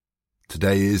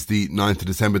Today is the 9th of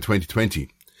December 2020.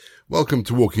 Welcome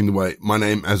to Walking the Way. My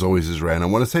name, as always, is Ray, and I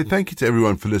want to say thank you to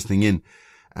everyone for listening in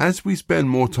as we spend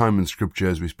more time in Scripture,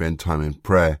 as we spend time in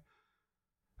prayer,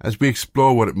 as we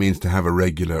explore what it means to have a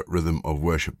regular rhythm of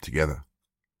worship together.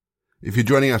 If you're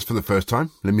joining us for the first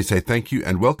time, let me say thank you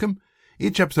and welcome.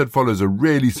 Each episode follows a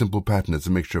really simple pattern. It's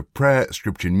a mixture of prayer,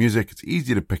 Scripture, and music. It's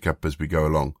easy to pick up as we go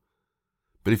along.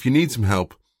 But if you need some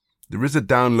help, there is a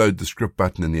download the script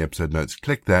button in the episode notes.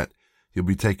 Click that. You'll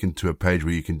be taken to a page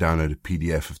where you can download a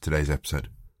PDF of today's episode.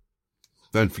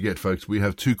 Don't forget, folks, we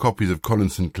have 2 copies of Colin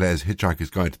Sinclair's Hitchhiker's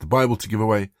Guide to the Bible to give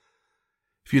away.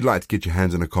 If you'd like to get your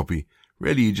hands on a copy,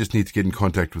 really you just need to get in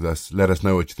contact with us. Let us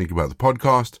know what you think about the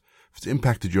podcast, if it's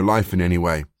impacted your life in any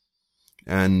way.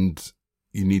 And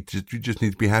you just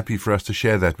need to be happy for us to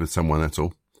share that with someone, that's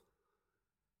all.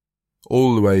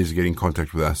 All the ways of getting in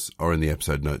contact with us are in the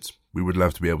episode notes. We would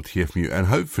love to be able to hear from you. And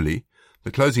hopefully,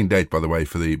 the closing date, by the way,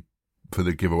 for the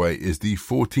giveaway is the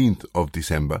 14th of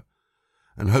December.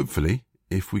 And hopefully,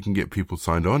 if we can get people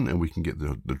signed on and we can get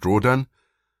the draw done,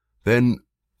 then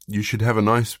you should have a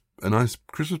nice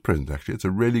Christmas present, actually. It's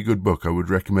a really good book. I would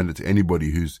recommend it to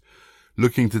anybody who's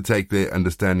looking to take their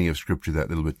understanding of Scripture that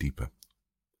little bit deeper.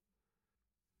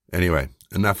 Anyway,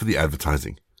 enough of the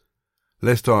advertising.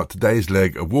 Let's start today's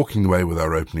leg of Walking the Way with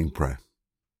our opening prayer.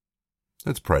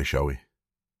 Let's pray, shall we?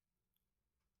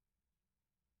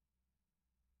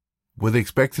 With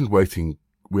expectant waiting,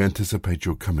 we anticipate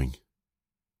your coming.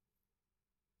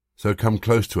 So come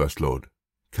close to us, Lord.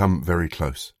 Come very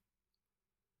close.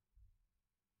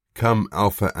 Come,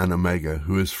 Alpha and Omega,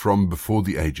 who is from before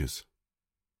the ages.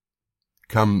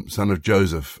 Come, Son of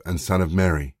Joseph and Son of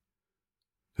Mary,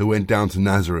 who went down to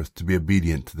Nazareth to be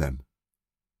obedient to them.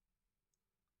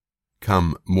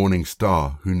 Come, Morning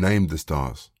Star, who named the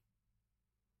stars.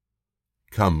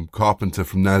 Come, Carpenter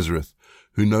from Nazareth,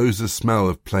 who knows the smell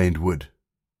of planed wood.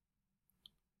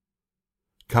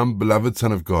 Come, Beloved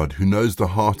Son of God, who knows the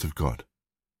heart of God.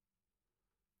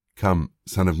 Come,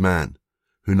 Son of Man,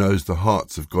 who knows the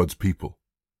hearts of God's people.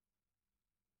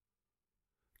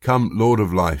 Come, Lord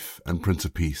of Life and Prince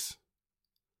of Peace.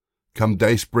 Come,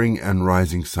 Dayspring and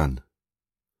Rising Sun.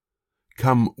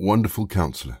 Come, Wonderful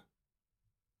Counselor.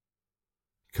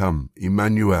 Come,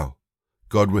 Emmanuel,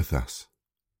 God with us.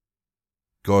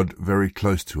 God very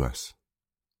close to us.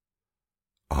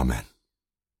 Amen.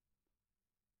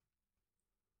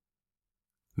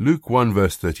 Luke 1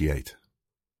 verse 38.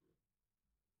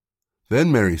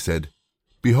 Then Mary said,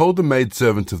 Behold the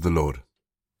maidservant of the Lord.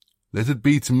 Let it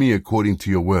be to me according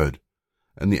to your word.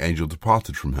 And the angel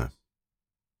departed from her.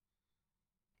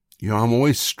 I'm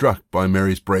always struck by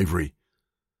Mary's bravery.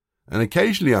 And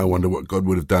occasionally I wonder what God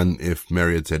would have done if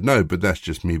Mary had said no, but that's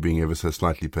just me being ever so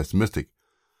slightly pessimistic.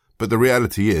 But the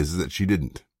reality is that she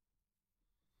didn't.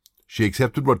 She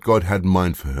accepted what God had in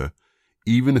mind for her,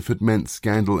 even if it meant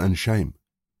scandal and shame.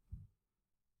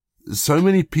 So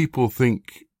many people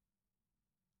think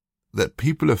that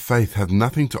people of faith have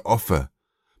nothing to offer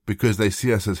because they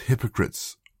see us as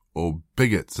hypocrites or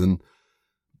bigots, and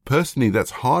personally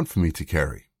that's hard for me to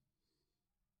carry.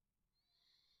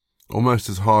 Almost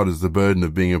as hard as the burden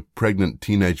of being a pregnant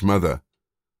teenage mother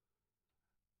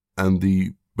and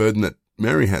the burden that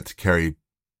Mary had to carry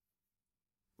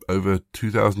over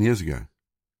 2,000 years ago.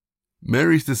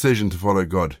 Mary's decision to follow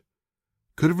God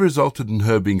could have resulted in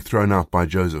her being thrown out by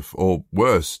Joseph, or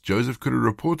worse, Joseph could have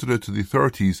reported her to the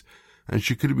authorities and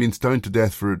she could have been stoned to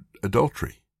death for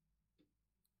adultery.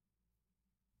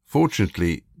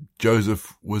 Fortunately,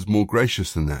 Joseph was more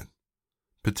gracious than that,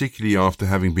 particularly after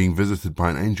having been visited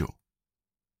by an angel.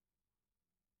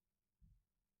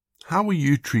 How were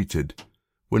you treated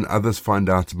when others find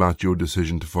out about your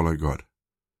decision to follow God?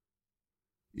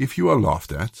 If you are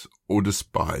laughed at or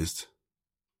despised,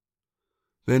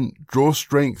 then draw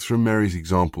strength from Mary's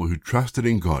example, who trusted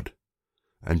in God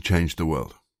and changed the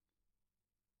world.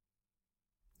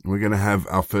 We're going to have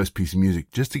our first piece of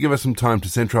music just to give us some time to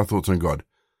center our thoughts on God.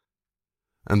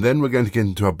 And then we're going to get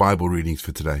into our Bible readings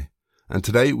for today. And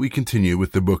today we continue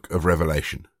with the book of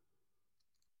Revelation.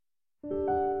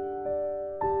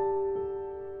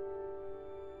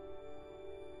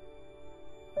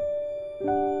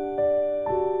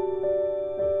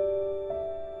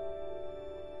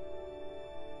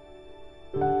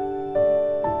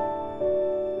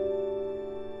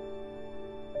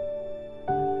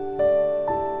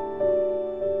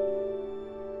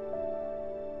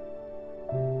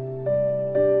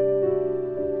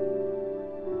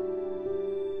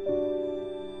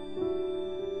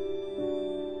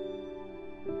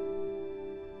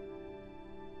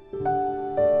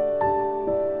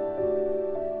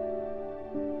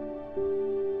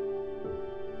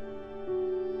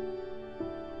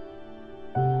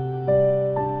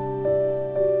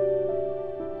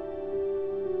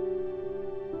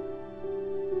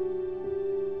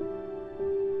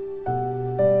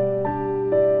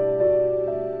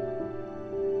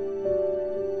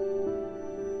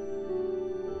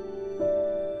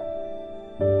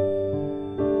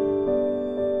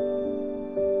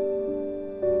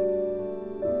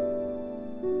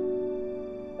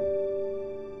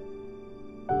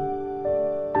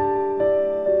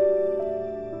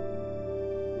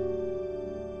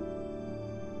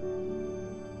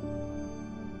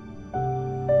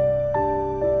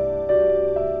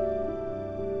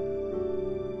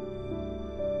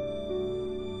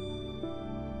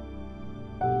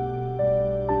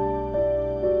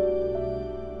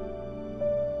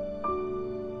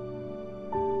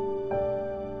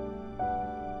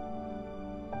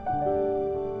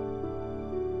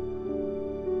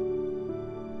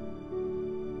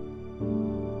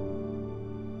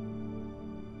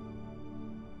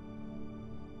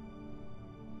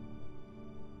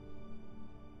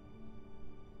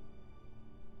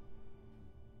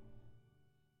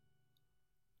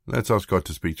 Let's ask God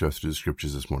to speak to us through the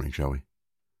scriptures this morning, shall we?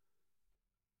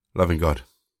 Loving God,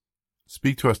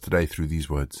 speak to us today through these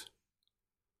words.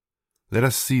 Let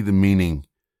us see the meaning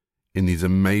in these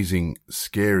amazing,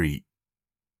 scary,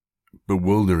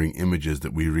 bewildering images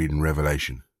that we read in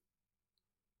Revelation.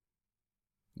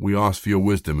 We ask for your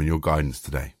wisdom and your guidance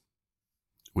today.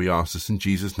 We ask this in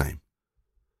Jesus' name.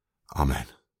 Amen.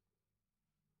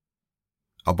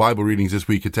 Our Bible readings this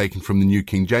week are taken from the New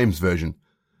King James Version,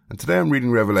 and today I'm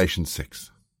reading Revelation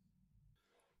 6.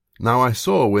 Now I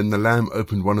saw when the Lamb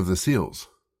opened one of the seals,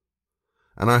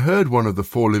 and I heard one of the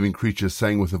 4 living creatures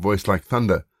saying with a voice like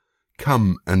thunder,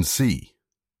 "Come and see."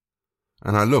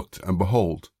 And I looked, and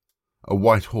behold, a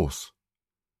white horse.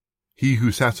 He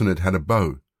who sat on it had a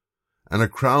bow, and a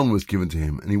crown was given to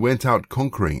him, and he went out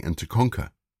conquering and to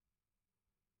conquer.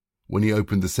 When he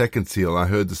opened the second seal, I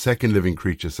heard the second living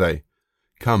creature say,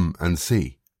 "Come and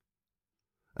see."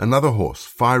 Another horse,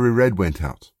 fiery red, went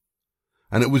out,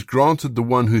 and it was granted the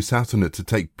one who sat on it to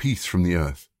take peace from the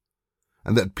earth,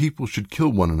 and that people should kill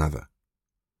one another.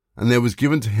 And there was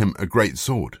given to him a great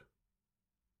sword.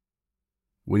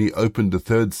 When he opened the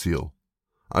third seal,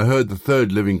 I heard the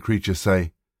third living creature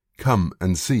say, "Come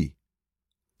and see."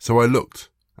 So I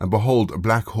looked, and behold, a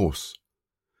black horse,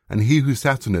 and he who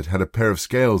sat on it had a pair of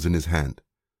scales in his hand.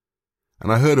 And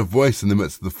I heard a voice in the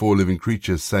midst of the 4 living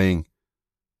creatures saying,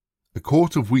 "A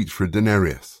quart of wheat for a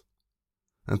denarius,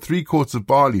 and 3 quarts of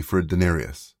barley for a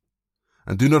denarius,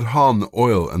 and do not harm the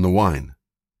oil and the wine."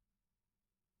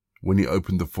 When he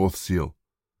opened the 4th seal,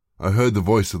 I heard the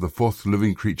voice of the 4th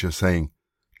living creature saying,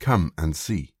 "Come and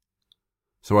see."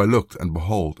 So I looked, and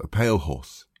behold, a pale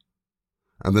horse,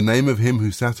 and the name of him who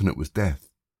sat on it was Death,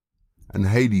 and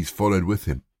Hades followed with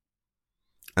him.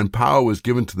 And power was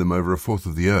given to them over 1/4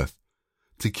 of the earth,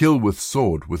 to kill with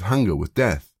sword, with hunger, with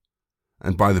death,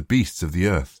 and by the beasts of the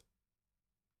earth.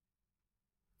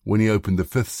 When he opened the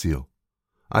 5th seal,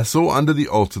 I saw under the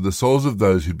altar the souls of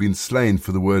those who'd been slain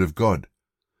for the word of God,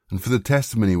 and for the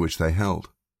testimony which they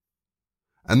held.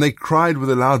 And they cried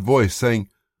with a loud voice, saying,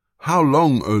 "How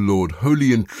long, O Lord,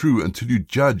 holy and true, until you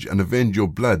judge and avenge your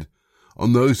blood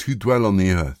on those who dwell on the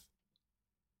earth?"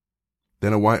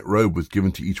 Then a white robe was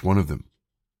given to each one of them,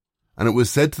 and it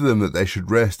was said to them that they should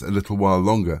rest a little while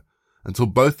longer, until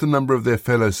both the number of their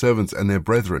fellow servants and their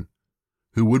brethren,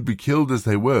 who would be killed as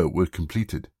they were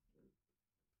completed.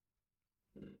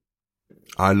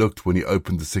 I looked when he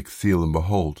opened the 6th seal, and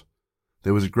behold,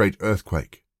 there was a great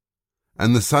earthquake,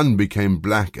 and the sun became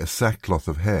black as sackcloth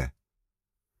of hair,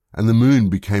 and the moon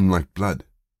became like blood,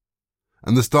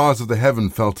 and the stars of the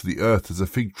heaven fell to the earth as a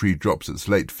fig tree drops its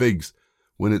late figs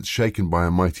when it's shaken by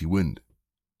a mighty wind.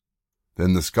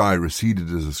 Then the sky receded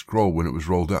as a scroll when it was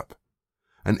rolled up,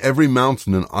 and every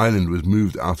mountain and island was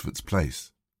moved out of its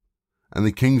place. And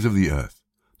the kings of the earth,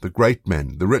 the great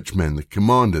men, the rich men, the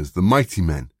commanders, the mighty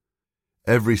men,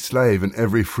 every slave and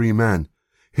every free man,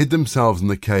 hid themselves in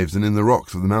the caves and in the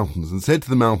rocks of the mountains, and said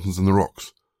to the mountains and the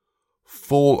rocks,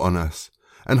 "Fall on us,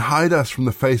 and hide us from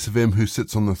the face of him who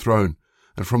sits on the throne,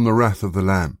 and from the wrath of the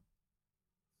Lamb.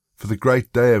 For the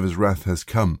great day of his wrath has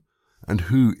come, and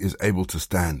who is able to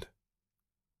stand?"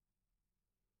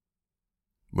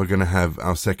 We're going to have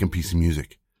our second piece of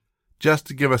music, just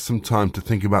to give us some time to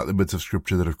think about the bits of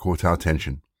scripture that have caught our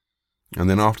attention. And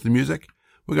then after the music,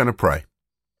 we're going to pray.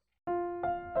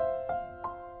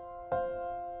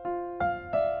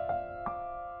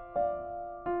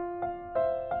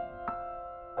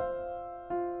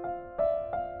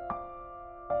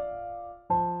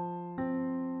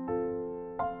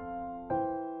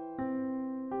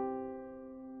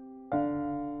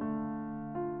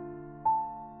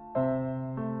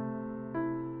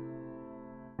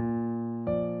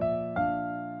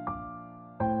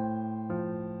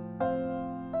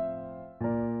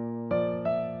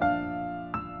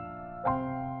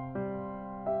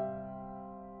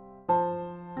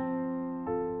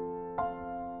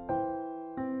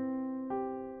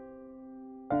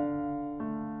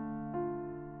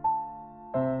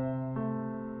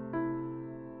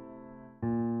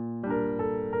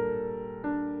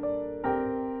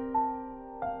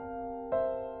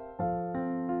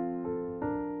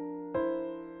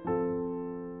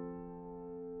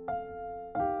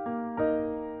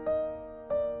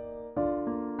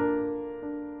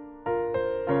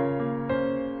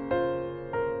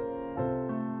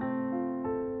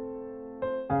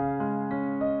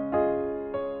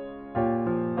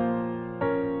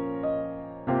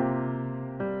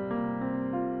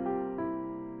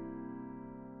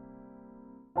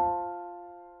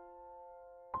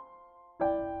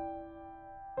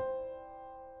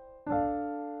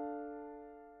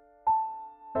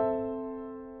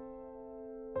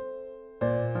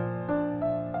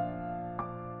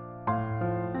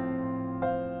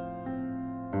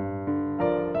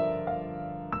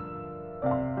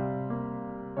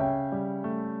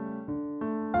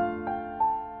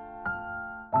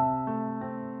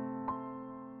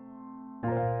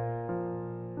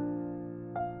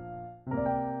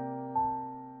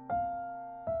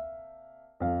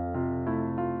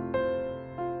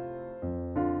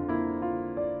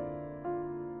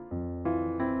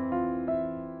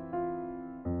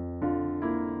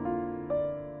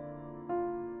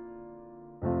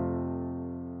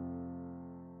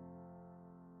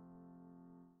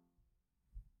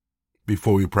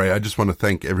 Before we pray, I just want to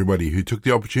thank everybody who took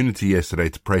the opportunity yesterday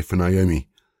to pray for Naomi,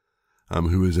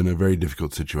 who is in a very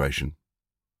difficult situation.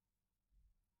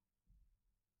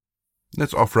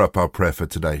 Let's offer up our prayer for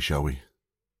today, shall we?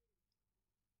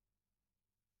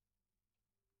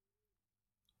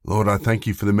 Lord, I thank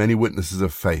you for the many witnesses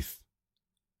of faith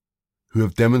who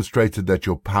have demonstrated that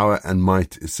your power and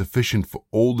might is sufficient for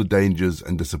all the dangers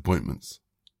and disappointments,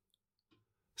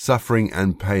 suffering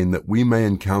and pain that we may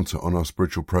encounter on our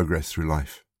spiritual progress through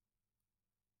life.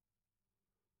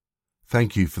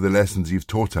 Thank you for the lessons you've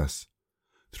taught us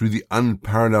through the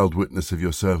unparalleled witness of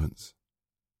your servants,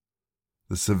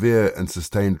 the severe and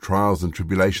sustained trials and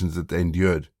tribulations that they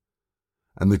endured,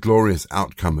 and the glorious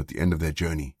outcome at the end of their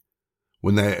journey,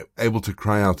 when they are able to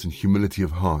cry out in humility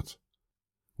of heart,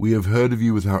 "We have heard of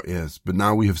you with our ears, but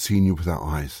now we have seen you with our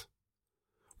eyes,"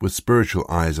 with spiritual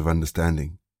eyes of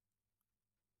understanding.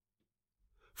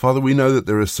 Father, we know that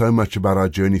there is so much about our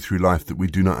journey through life that we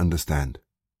do not understand.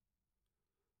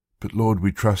 But Lord,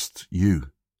 we trust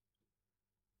you,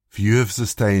 for you have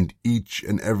sustained each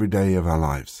and every day of our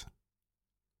lives.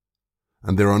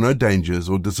 And there are no dangers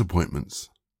or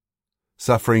disappointments,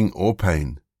 suffering or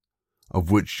pain, of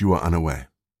which you are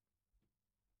unaware,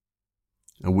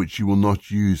 and which you will not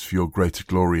use for your greater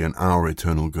glory and our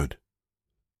eternal good.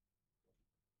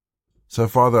 So,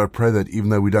 Father, I pray that even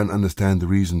though we don't understand the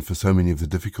reason for so many of the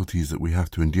difficulties that we have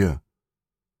to endure,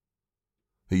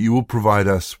 that you will provide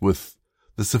us with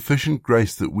the sufficient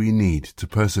grace that we need to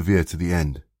persevere to the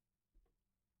end.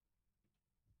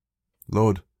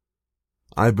 Lord,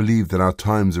 I believe that our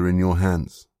times are in your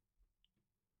hands,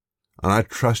 and I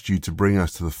trust you to bring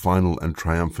us to the final and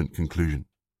triumphant conclusion.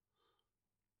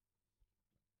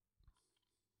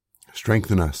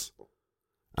 Strengthen us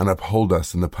and uphold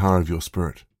us in the power of your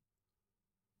Spirit,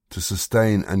 to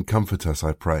sustain and comfort us,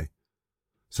 I pray,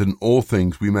 so that in all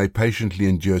things we may patiently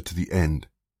endure to the end,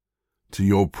 to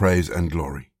your praise and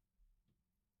glory.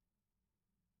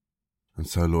 And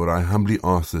so, Lord, I humbly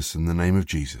ask this in the name of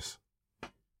Jesus.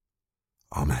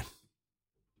 Amen.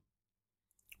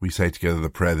 We say together the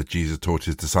prayer that Jesus taught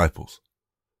his disciples.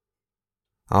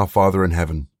 Our Father in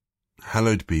heaven,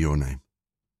 hallowed be your name.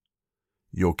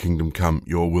 Your kingdom come,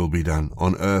 your will be done,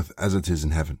 on earth as it is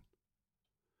in heaven.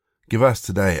 Give us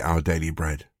today our daily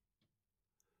bread.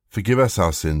 Forgive us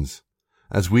our sins,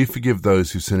 as we forgive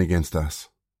those who sin against us.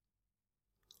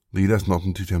 Lead us not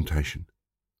into temptation,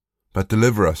 but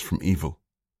deliver us from evil.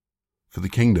 For the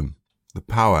kingdom, the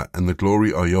power, and the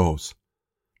glory are yours,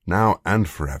 now and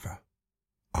forever.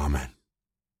 Amen.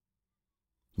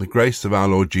 The grace of our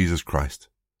Lord Jesus Christ,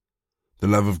 the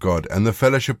love of God, and the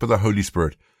fellowship of the Holy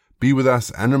Spirit be with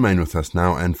us and remain with us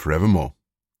now and forevermore.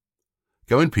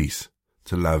 Go in peace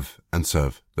to love and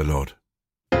serve the Lord.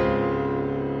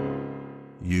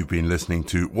 You've been listening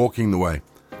to Walking the Way.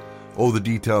 All the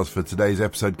details for today's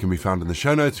episode can be found in the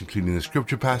show notes, including the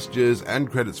scripture passages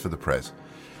and credits for the prayers.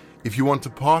 If you want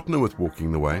to partner with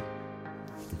Walking the Way,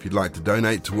 if you'd like to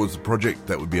donate towards the project,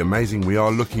 that would be amazing. We are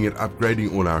looking at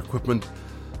upgrading all our equipment,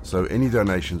 so any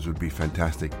donations would be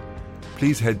fantastic.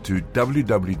 Please head to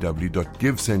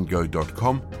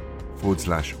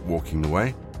www.givesendgo.com/walking the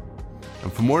way.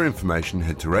 And for more information,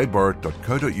 head to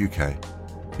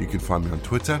rayborrett.co.uk. You can find me on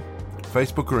Twitter,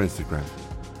 Facebook or Instagram.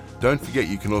 Don't forget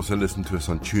you can also listen to us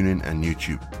on TuneIn and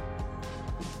YouTube.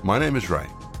 My name is Ray,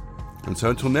 and so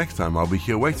until next time I'll be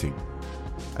here waiting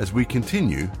as we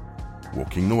continue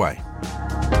walking the way.